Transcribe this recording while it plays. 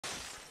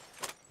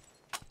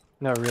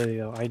No, really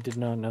though, I did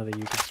not know that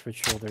you could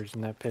switch shoulders,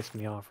 and that pissed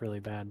me off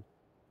really bad.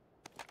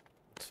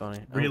 It's funny.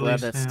 I'm Really, glad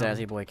that Sam?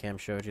 Stazzy Boy Cam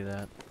showed you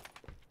that.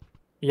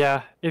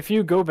 Yeah, if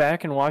you go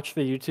back and watch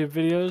the YouTube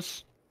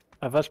videos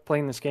of us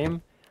playing this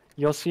game,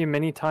 you'll see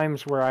many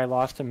times where I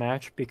lost a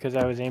match because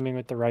I was aiming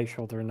with the right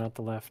shoulder and not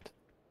the left.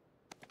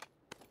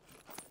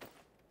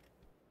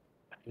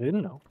 I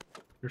didn't know.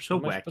 You're so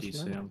How am I supposed wacky, to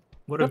know Sam.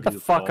 Shut What the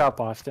fuck up,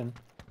 Austin.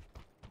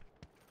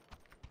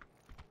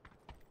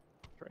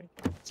 Right,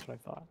 that's what I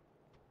thought.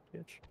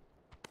 Bitch.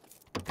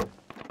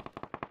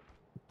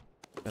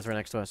 That's right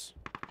next to us.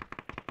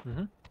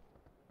 Mm-hmm.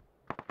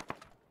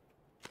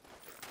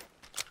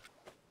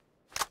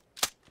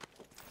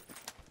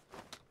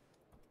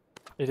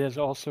 It is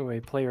also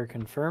a player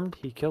confirmed.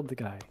 He killed the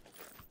guy.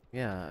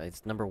 Yeah,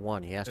 it's number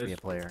 1. He has to be a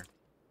player.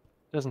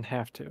 Doesn't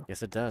have to.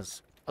 Yes, it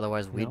does.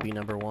 Otherwise, we'd be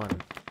number 1.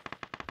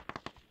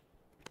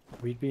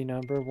 We'd be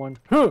number 1.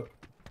 Huh!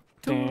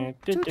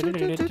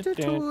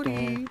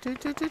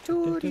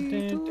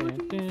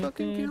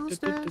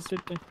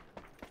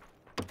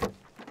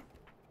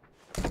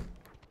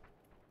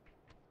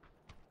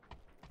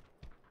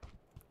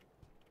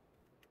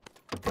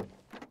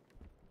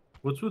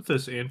 What's with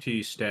this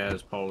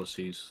anti-Staz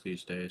policies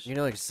these days? You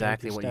know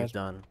exactly what you've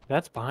done.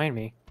 That's behind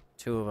me.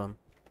 2 of them.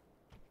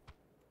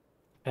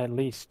 At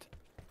least.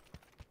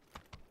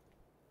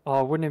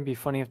 Oh, wouldn't it be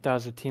funny if that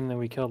was a team that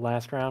we killed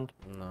last round?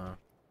 No.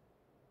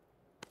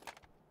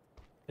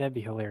 That'd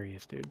be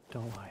hilarious, dude.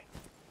 Don't lie.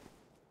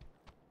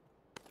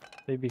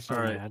 They'd be so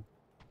mad.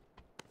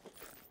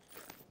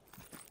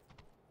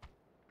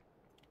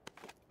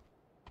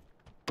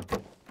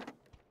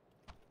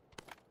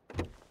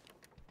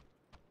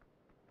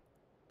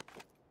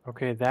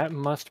 Okay, that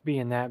must be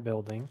in that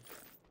building.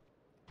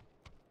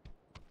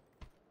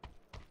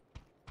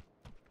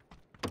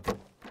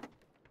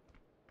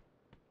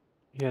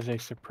 He has a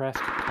suppressed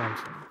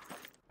Thompson.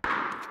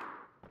 I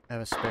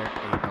have a spare 8.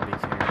 I'll be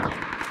carrying.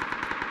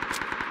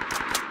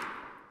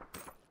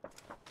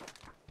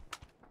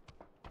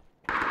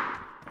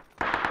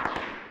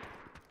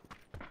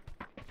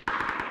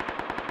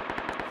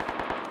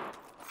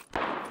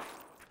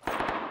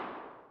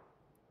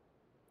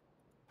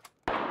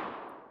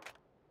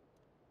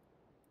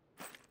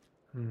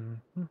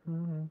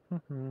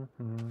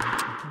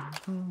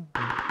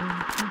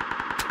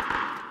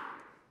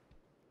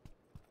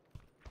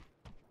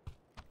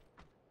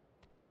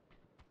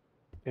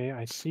 Okay,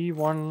 I see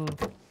one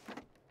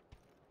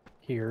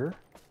here,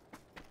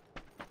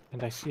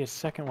 and I see a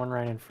second one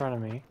right in front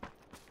of me.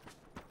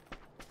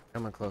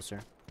 Coming closer.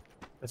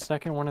 The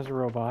second one is a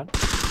robot.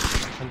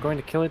 I'm going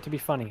to kill it to be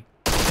funny.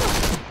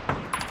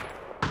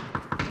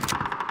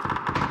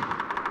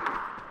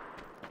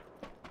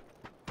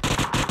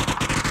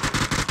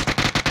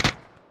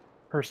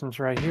 Person's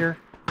right here.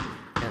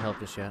 Can't help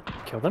just yet.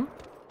 Killed him?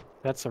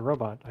 That's a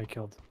robot I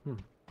killed.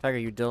 Tiger,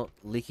 you don't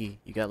leaky.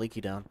 You got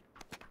leaky down.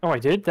 Oh, I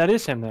did? That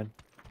is him then.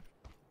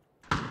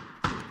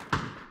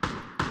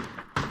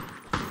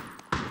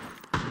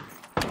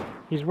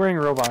 He's wearing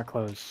robot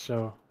clothes,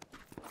 so...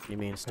 You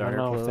mean I starter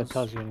don't know clothes? if that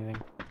tells you anything.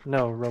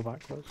 No, robot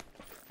clothes.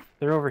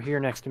 They're over here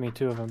next to me,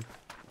 2 of them.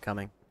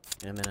 Coming.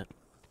 In a minute.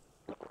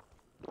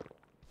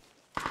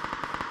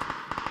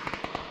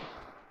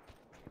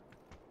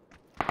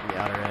 The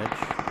outer edge.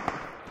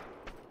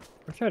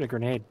 I tried a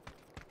grenade.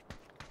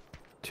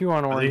 2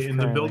 on Are orange. they in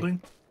the currently.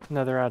 building?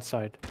 No, they're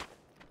outside.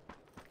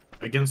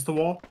 Against the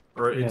wall?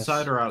 Or Yes.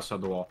 inside or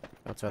outside the wall?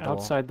 Outside the wall.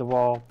 Outside the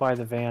wall, by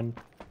the van.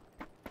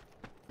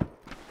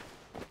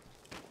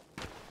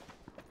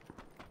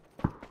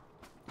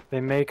 They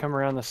may come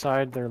around the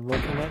side. They're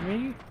looking at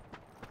me.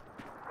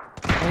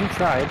 Well, he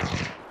tried.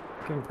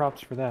 Give him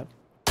props for that.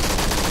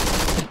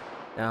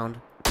 Downed.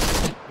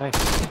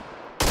 Nice.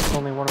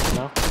 Only one of them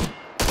now.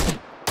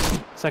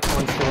 Second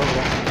one's still over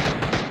there.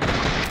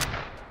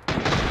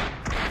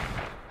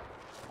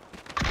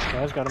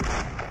 Guys, got him.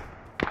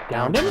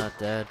 Downed him? Not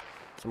dead.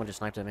 Someone just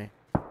sniped at me.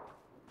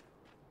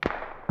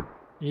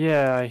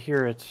 Yeah, I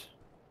hear it.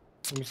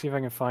 Let me see if I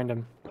can find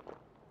him.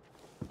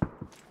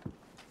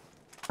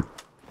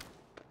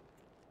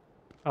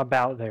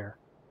 About there.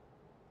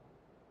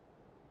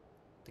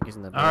 I think he's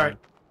in the Alright.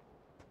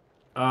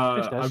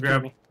 There's Staz, I'll shoot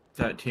grab me.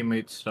 that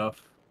teammate's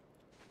stuff.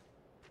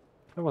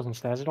 That wasn't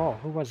Staz at all.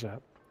 Who was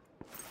that?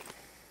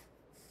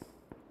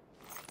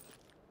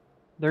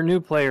 They're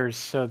new players,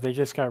 so they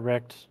just got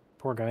wrecked.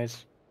 Poor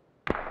guys.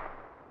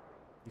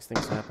 These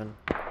things happen.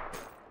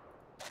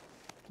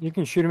 You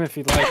can shoot him if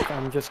you'd like.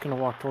 I'm just gonna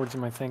walk towards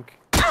him, I think.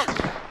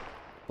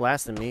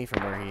 Blasting me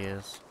from where he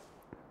is.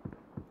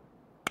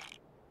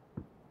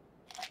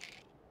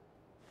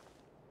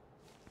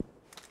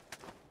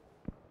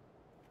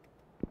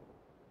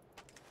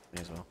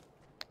 May as well.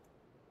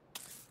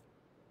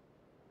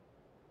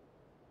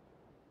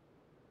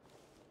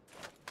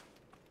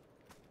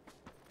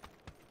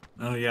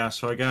 Oh yeah,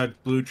 so I got a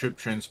blue chip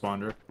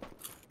transponder.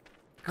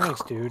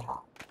 Nice, dude.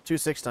 2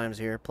 6 times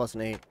here, plus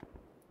an 8.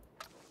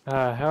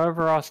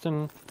 However,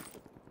 Austin,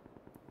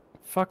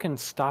 fucking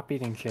stop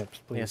eating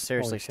chips, please. Yeah,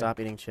 seriously, Holy shit. stop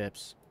eating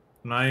chips.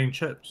 I'm not eating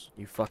chips.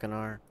 You fucking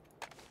are.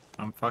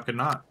 I'm fucking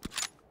not.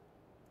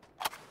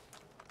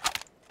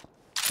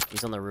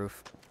 He's on the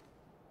roof.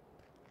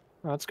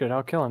 Oh, that's good.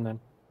 I'll kill him then.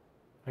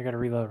 I gotta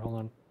reload. Hold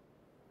on.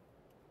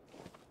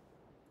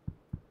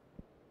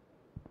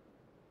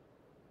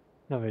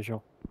 No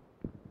visual.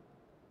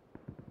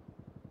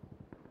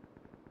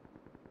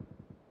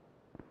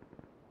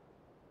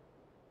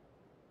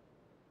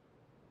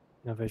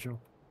 No visual.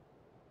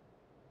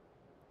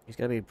 He's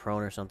gotta be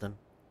prone or something.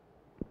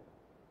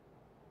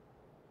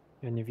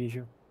 Any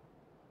visual?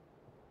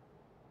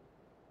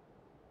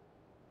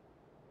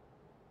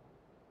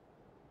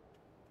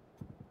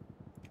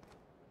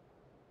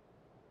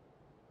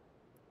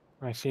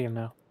 I see him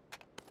now.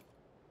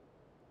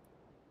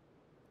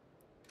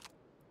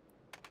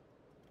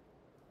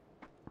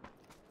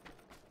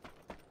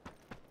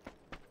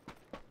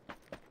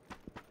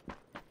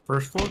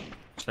 First floor?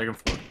 Second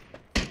floor.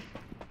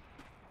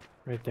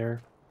 Right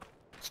there.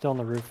 Still on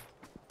the roof.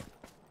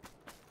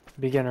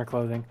 Beginner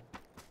clothing.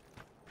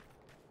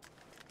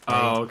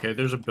 Oh, okay.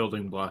 There's a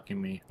building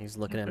blocking me. He's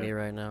looking at Okay. me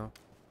right now.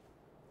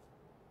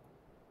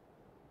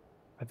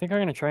 I think I'm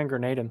gonna try and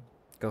grenade him.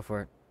 Go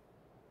for it.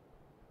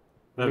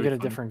 Let me That'd get be a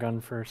fun. different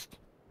gun first.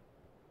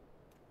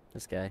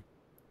 This guy.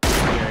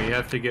 Yeah, you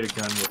have to get a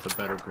gun with a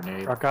better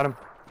grenade. Brock got him.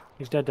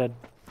 He's dead.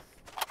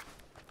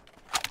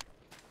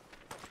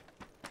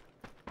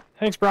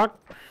 Thanks, Brock.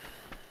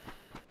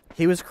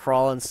 He was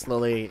crawling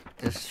slowly,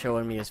 just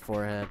showing me his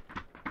forehead.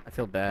 I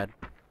feel bad.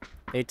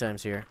 8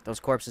 times here. Those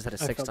corpses had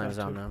a I 6 felt times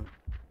bad on too. them.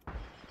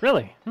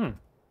 Really?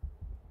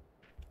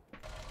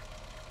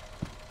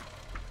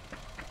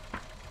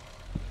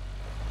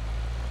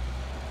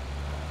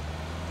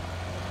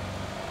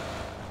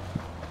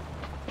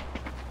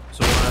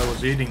 So what I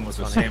was eating was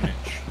a sandwich.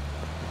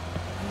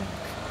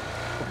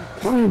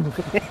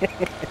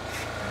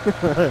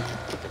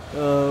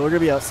 We're gonna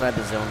be outside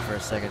the zone for a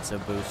second, so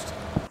boost.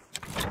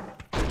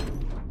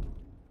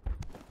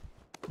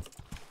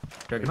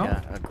 We Checking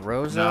out? got a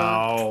Groza.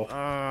 No.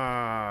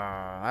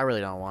 I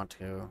really don't want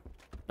to.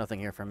 Nothing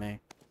here for me.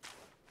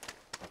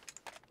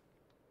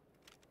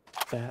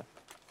 That.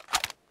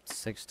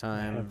 6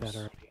 I have times. that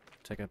already.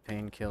 Took a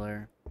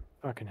painkiller.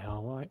 Fucking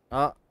hell. What?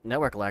 Oh,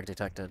 network lag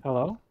detected.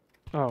 Hello?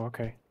 Oh,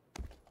 okay.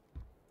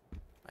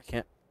 I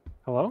can't.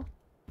 Hello?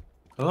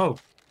 Hello.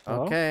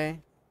 Hello? Okay.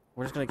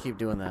 We're just gonna keep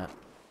doing that.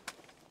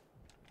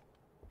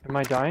 Am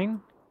I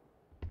dying?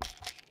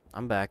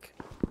 I'm back.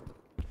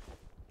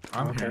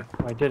 I'm Okay. here.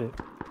 I did it.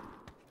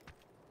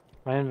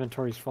 My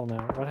inventory's full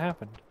now. What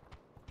happened?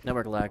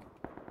 Network lag.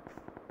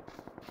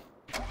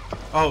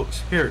 Oh,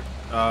 here.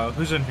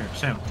 Who's in here?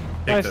 Sam.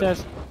 Bye, Take this.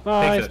 Stas.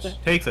 Bye, Take this.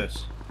 Take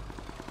this.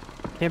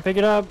 Can't pick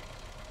it up.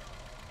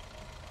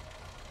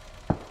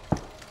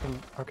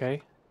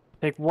 Okay.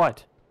 Take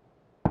what?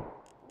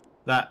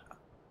 That.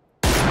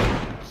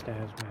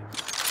 Stas, man.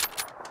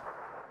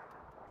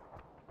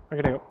 I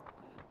gotta go.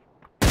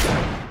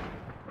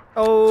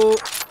 Oh.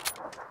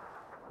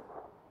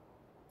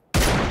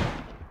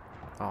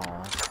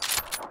 Aw.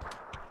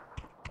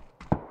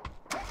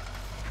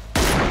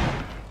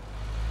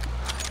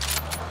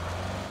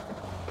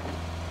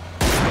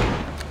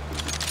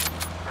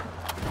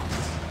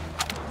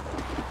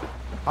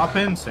 Hop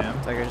in, Sam.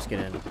 Tiger, just get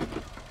in.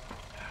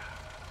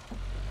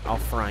 I'll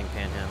frying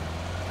pan him.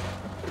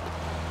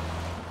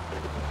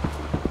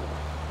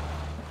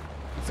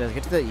 It says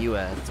get to the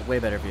US. It's a way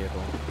better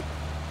vehicle.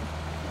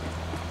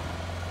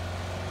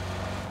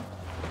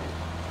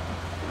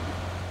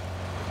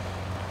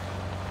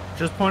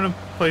 Just point a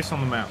place on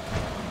the map.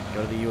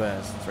 Go to the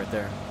US. It's right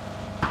there.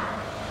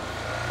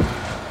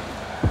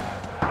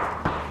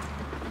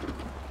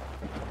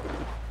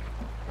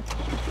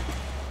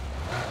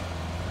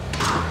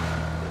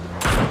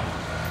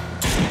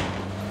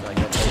 Like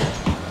that,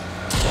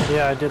 Tiger?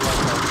 Yeah, I did like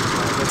that.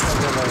 I guess I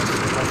did like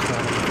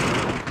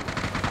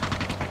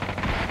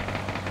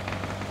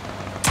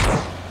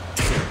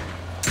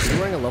Are you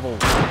wearing a level 1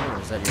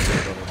 or is that your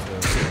level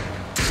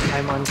 2?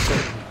 I'm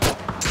uncertain.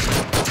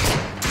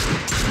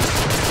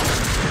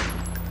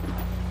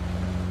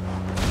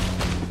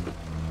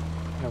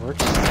 That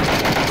works.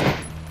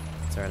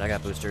 It's alright, I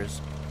got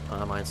boosters.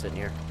 Mine's sitting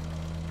here.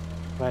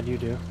 Glad you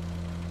do.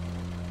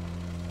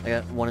 I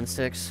got 1 and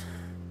 6.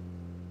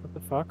 What the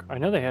fuck? I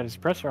know they had a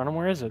suppressor on them.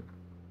 Where is it?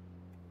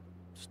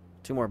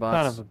 2 more Son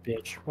bots. of a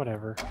bitch.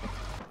 Whatever.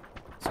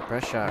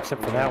 Suppress shot.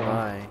 Except for that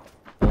one.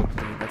 one.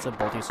 Bolty. That's a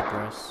bolty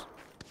suppress.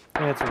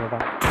 Yeah, it's a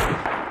robot.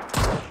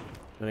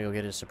 You wanna go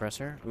get his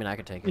suppressor? I mean, I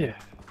could take it. Yeah,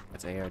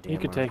 It's ARD. you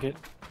could take it.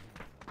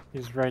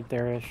 He's right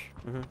there-ish.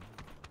 Mm-hmm.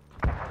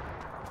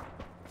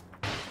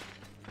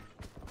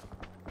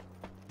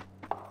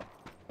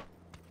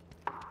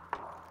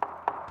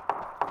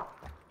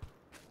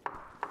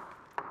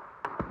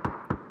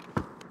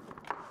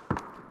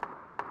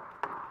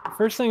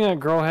 First thing that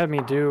girl had me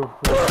do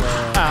was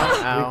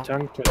Ow. weak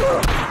tongue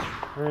twister.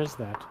 Where is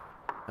that?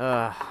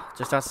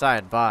 Just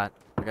outside, bot.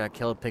 We got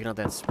killed picking up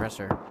that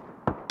suppressor.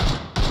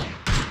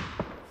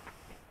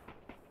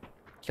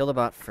 Kill the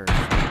bot first.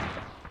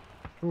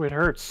 Ooh, it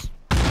hurts.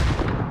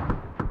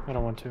 I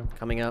don't want to.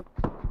 Coming up.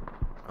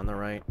 On the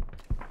right.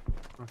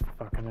 Oh,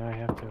 fucking, I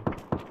have to.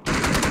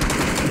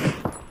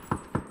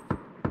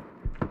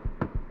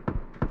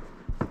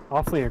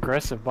 Awfully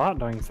aggressive bot,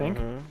 don't you think?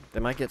 They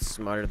might get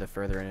smarter the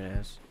further in it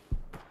is.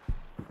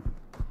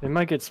 They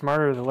might get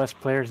smarter the less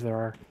players there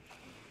are.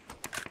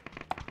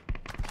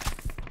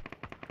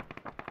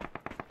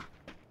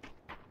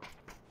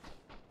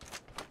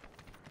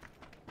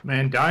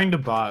 Man, dying to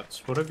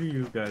bots. What have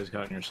you guys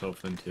gotten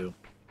yourself into?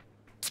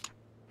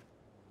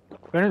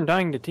 Better than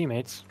dying to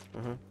teammates.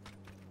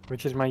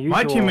 Which is my usual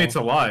My teammate's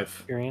alive,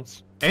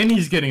 experience. and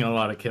he's getting a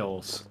lot of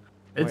kills.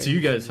 It's Wait. you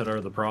guys that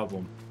are the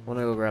problem. When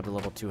I go grab the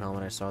level 2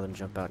 helmet, I saw them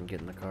jump out and get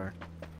in the car.